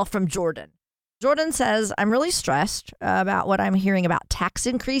an email from Jordan. Jordan says, I'm really stressed about what I'm hearing about tax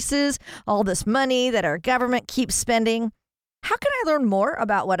increases, all this money that our government keeps spending. How can I learn more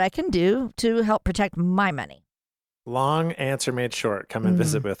about what I can do to help protect my money? Long answer made short. Come and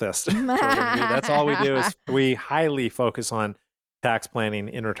visit with us. Jordan. That's all we do is we highly focus on tax planning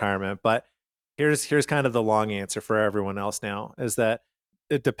in retirement. But here's kind of the long answer for everyone else now is that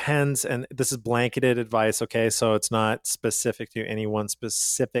it depends. And this is blanketed advice. Okay. So it's not specific to any one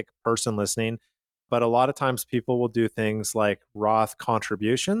specific person listening. But a lot of times people will do things like Roth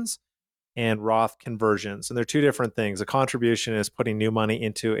contributions and Roth conversions. And they're two different things. A contribution is putting new money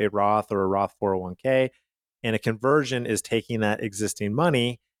into a Roth or a Roth 401k. And a conversion is taking that existing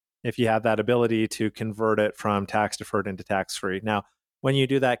money, if you have that ability, to convert it from tax deferred into tax free. Now, when you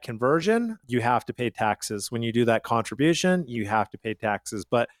do that conversion, you have to pay taxes. When you do that contribution, you have to pay taxes.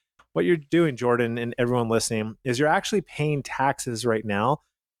 But what you're doing, Jordan, and everyone listening, is you're actually paying taxes right now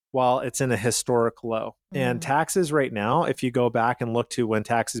while it's in a historic low. And taxes right now, if you go back and look to when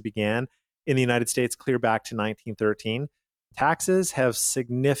taxes began in the United States, clear back to 1913, taxes have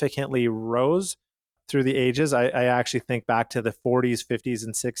significantly rose through the ages. I actually think back to the 40s, 50s,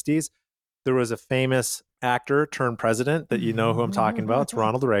 and 60s. There was a famous actor turned president that you know who I'm talking about. It's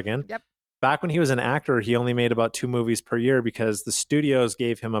Ronald Reagan. Yep. Back when he was an actor, he only made about 2 movies per year because the studios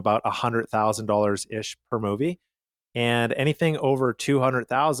gave him about $100,000-ish per movie. And anything over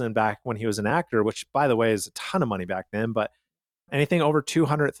 $200,000 back when he was an actor, which by the way is a ton of money back then, but anything over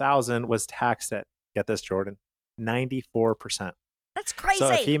 $200,000 was taxed at, get this, Jordan, 94%. That's crazy.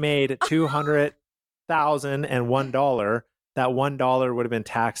 So if he made $200,000 and $1, that $1 would have been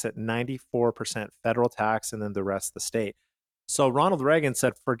taxed at 94% federal tax and then the rest of the state. So Ronald Reagan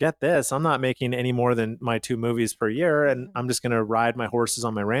said, forget this. I'm not making any more than my 2 movies per year. And I'm just going to ride my horses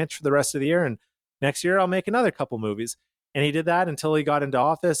on my ranch for the rest of the year. And next year I'll make another couple movies. And he did that until he got into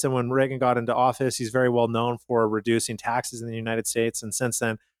office. And when Reagan got into office, he's very well known for reducing taxes in the United States. And since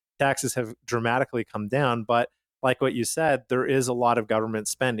then, taxes have dramatically come down. But like what you said, there is a lot of government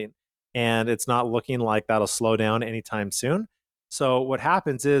spending. And it's not looking like that'll slow down anytime soon. So what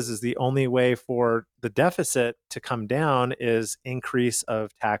happens is the only way for the deficit to come down is increase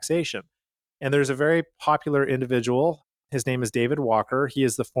of taxation. And there's a very popular individual. His name is David Walker. He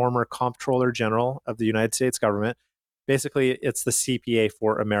is the former Comptroller General of the United States government. Basically, it's the CPA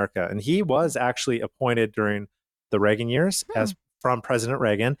for America. And he was actually appointed during the Reagan years as from President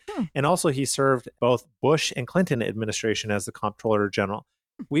Reagan. And also he served both Bush and Clinton administration as the Comptroller General.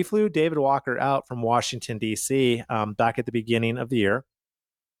 We flew David Walker out from Washington, D.C. Back at the beginning of the year.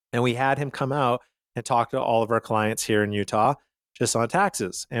 And we had him come out and talk to all of our clients here in Utah just on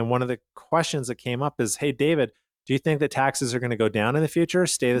taxes. And one of the questions that came up is, hey, David, do you think that taxes are going to go down in the future,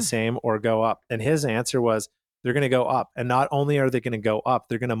 stay the same, or go up? And his answer was, they're going to go up. And not only are they going to go up,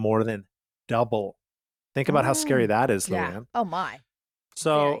 they're going to more than double. Think about how scary that is, Luann. Oh, my.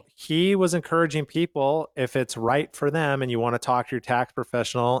 So he was encouraging people, if it's right for them and you want to talk to your tax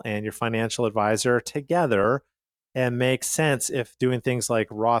professional and your financial advisor together, and make sense if doing things like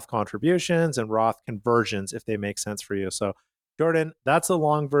Roth contributions and Roth conversions, if they make sense for you. So Jordan, that's a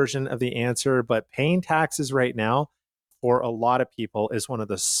long version of the answer, but paying taxes right now for a lot of people is one of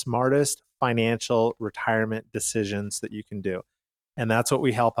the smartest financial retirement decisions that you can do. And that's what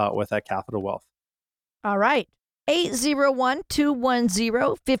we help out with at Capital Wealth. All right.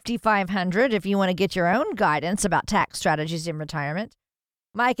 801-210-5500 if you want to get your own guidance about tax strategies in retirement.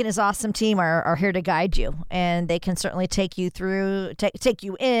 Mike and his awesome team are here to guide you, and they can certainly take you through, take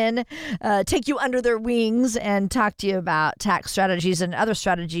you in, take you under their wings and talk to you about tax strategies and other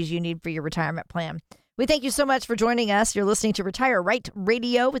strategies you need for your retirement plan. We thank you so much for joining us. You're listening to Retire Right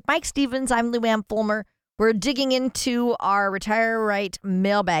Radio with Mike Stevens. I'm Luann Fulmer. We're digging into our Retire Right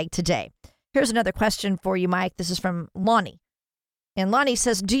mailbag today. Here's another question for you, Mike. This is from Lonnie. And Lonnie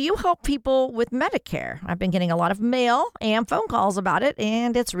says, do you help people with Medicare? I've been getting a lot of mail and phone calls about it,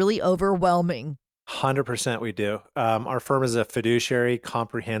 and it's really overwhelming. 100% we do. Our firm is a fiduciary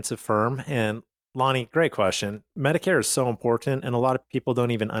comprehensive firm. And Lonnie, great question. Medicare is so important, and a lot of people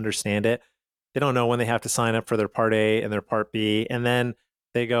don't even understand it. They don't know when they have to sign up for their Part A and their Part B. And then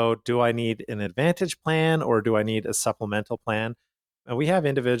they go, do I need an Advantage plan or do I need a supplemental plan? And we have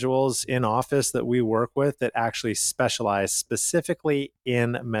individuals in office that we work with that actually specialize specifically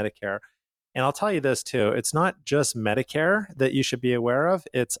in Medicare. And I'll tell you this too, it's not just Medicare that you should be aware of,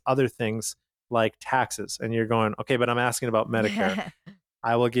 it's other things like taxes. And you're going, okay, but I'm asking about Medicare.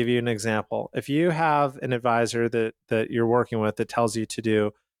 I will give you an example. If you have an advisor that you're working with that tells you to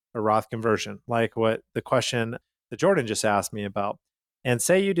do a Roth conversion, like what the question that Jordan just asked me about, and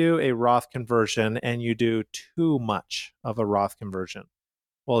say you do a Roth conversion and you do too much of a Roth conversion.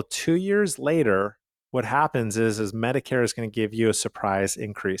 Well, 2 years later, what happens is Medicare is going to give you a surprise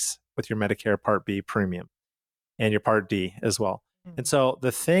increase with your Medicare Part B premium and your Part D as well. And so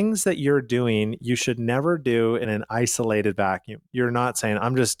the things that you're doing, you should never do in an isolated vacuum. You're not saying,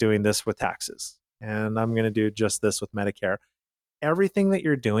 I'm just doing this with taxes and I'm going to do just this with Medicare. Everything that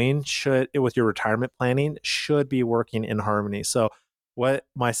you're doing should, with your retirement planning, should be working in harmony. So what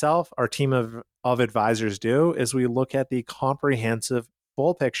myself, our team of advisors do is we look at the comprehensive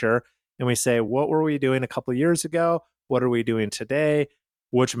full picture and we say, what were we doing a couple of years ago? What are we doing today?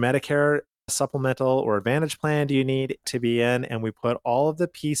 Which Medicare supplemental or Advantage plan do you need to be in? And we put all of the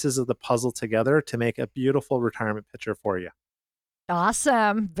pieces of the puzzle together to make a beautiful retirement picture for you.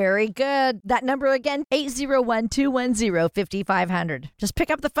 Awesome. Very good. That number again, 801-210-5500. Just pick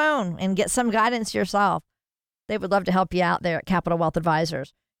up the phone and get some guidance yourself. They would love to help you out there at Capital Wealth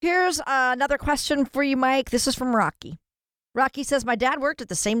Advisors. Here's another question for you, Mike. This is from Rocky. Rocky says, my dad worked at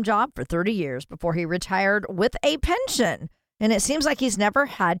the same job for 30 years before he retired with a pension, and it seems like he's never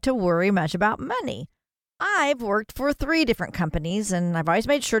had to worry much about money. I've worked for 3 different companies, and I've always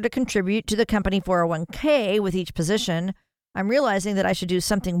made sure to contribute to the company 401k with each position. I'm realizing that I should do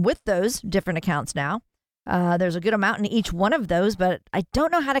something with those different accounts now. There's a good amount in each one of those, but I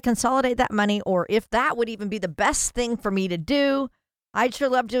don't know how to consolidate that money or if that would even be the best thing for me to do. I'd sure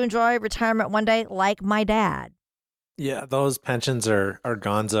love to enjoy retirement one day like my dad. Yeah, those pensions are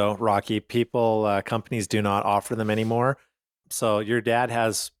gonzo, Rocky. Companies do not offer them anymore. So your dad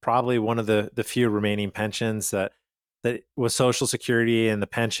has probably one of the few remaining pensions that with Social Security and the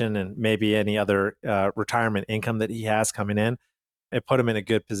pension and maybe any other retirement income that he has coming in, it put him in a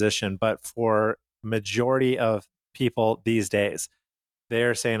good position. But for majority of people these days,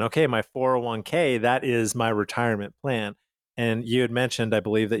 they're saying, okay, my 401k, that is my retirement plan. And you had mentioned, I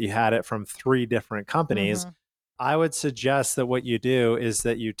believe, that you had it from 3 different companies. Mm-hmm. I would suggest that what you do is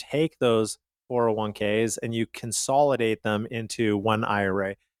that you take those 401ks and you consolidate them into one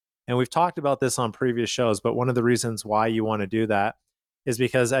IRA. And we've talked about this on previous shows, but one of the reasons why you want to do that is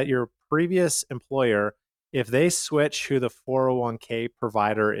because at your previous employer, if they switch who the 401k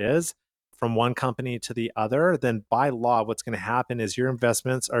provider is from one company to the other, then by law, what's going to happen is your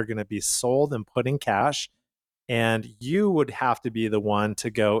investments are going to be sold and put in cash, and you would have to be the one to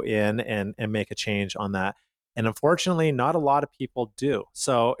go in and make a change on that. And unfortunately, not a lot of people do.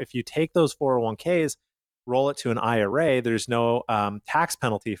 So if you take those 401ks, roll it to an IRA, there's no tax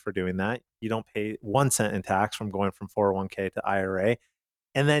penalty for doing that. You don't pay 1 cent in tax from going from 401k to IRA.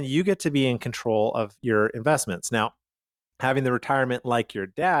 And then you get to be in control of your investments. Now, having the retirement like your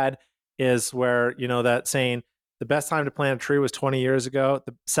dad is where, that saying, the best time to plant a tree was 20 years ago.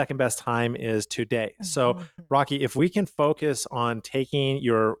 The second best time is today. So, Rocky, if we can focus on taking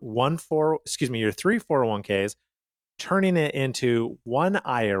your 3 401ks, turning it into one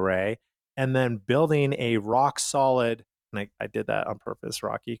IRA, and then building a rock solid, and I did that on purpose,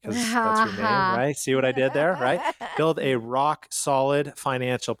 Rocky, because that's your name, right? See what I did there, right? Build a rock solid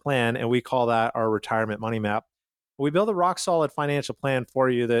financial plan, and we call that our retirement money map. We build a rock solid financial plan for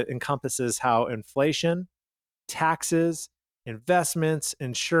you that encompasses how inflation, taxes, investments,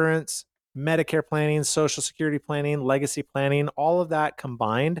 insurance, Medicare planning, Social Security planning, legacy planning, all of that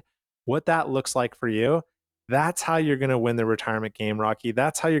combined, what that looks like for you. That's how you're going to win the retirement game, Rocky.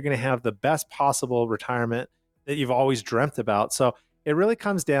 That's how you're going to have the best possible retirement that you've always dreamt about. So it really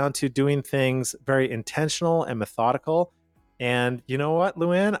comes down to doing things very intentional and methodical. And you know what,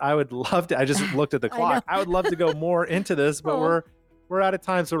 Luann? I would love to, I just looked at the clock. I would love to go more into this, but we're out of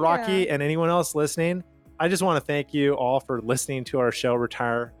time. So Rocky and anyone else listening, I just want to thank you all for listening to our show,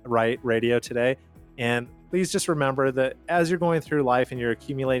 Retire Right Radio today. And please just remember that as you're going through life and you're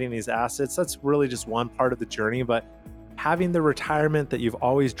accumulating these assets, that's really just one part of the journey. But having the retirement that you've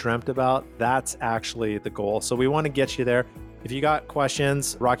always dreamt about, that's actually the goal. So we want to get you there. If you got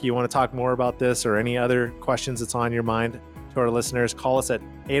questions, Rocky, you want to talk more about this or any other questions that's on your mind to our listeners, call us at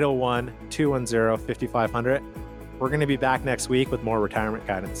 801-210-5500. We're going to be back next week with more retirement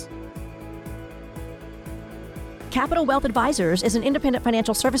guidance. Capital Wealth Advisors is an independent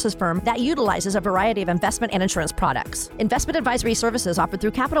financial services firm that utilizes a variety of investment and insurance products. Investment advisory services offered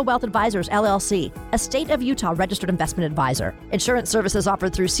through Capital Wealth Advisors, LLC, a state of Utah registered investment advisor. Insurance services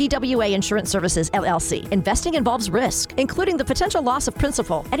offered through CWA Insurance Services, LLC. Investing involves risk, including the potential loss of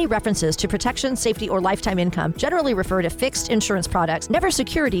principal. Any references to protection, safety, or lifetime income generally refer to fixed insurance products, never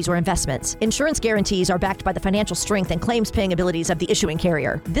securities or investments. Insurance guarantees are backed by the financial strength and claims-paying abilities of the issuing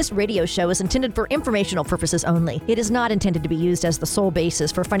carrier. This radio show is intended for informational purposes only. It is not intended to be used as the sole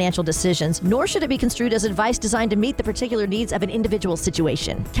basis for financial decisions, nor should it be construed as advice designed to meet the particular needs of an individual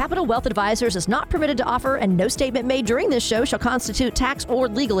situation. Capital Wealth Advisors is not permitted to offer, and no statement made during this show shall constitute tax or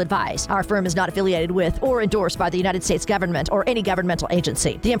legal advice. Our firm is not affiliated with or endorsed by the United States government or any governmental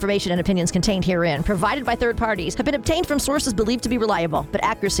agency. The information and opinions contained herein, provided by third parties, have been obtained from sources believed to be reliable, but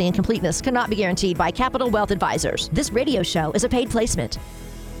accuracy and completeness cannot be guaranteed by Capital Wealth Advisors. This radio show is a paid placement.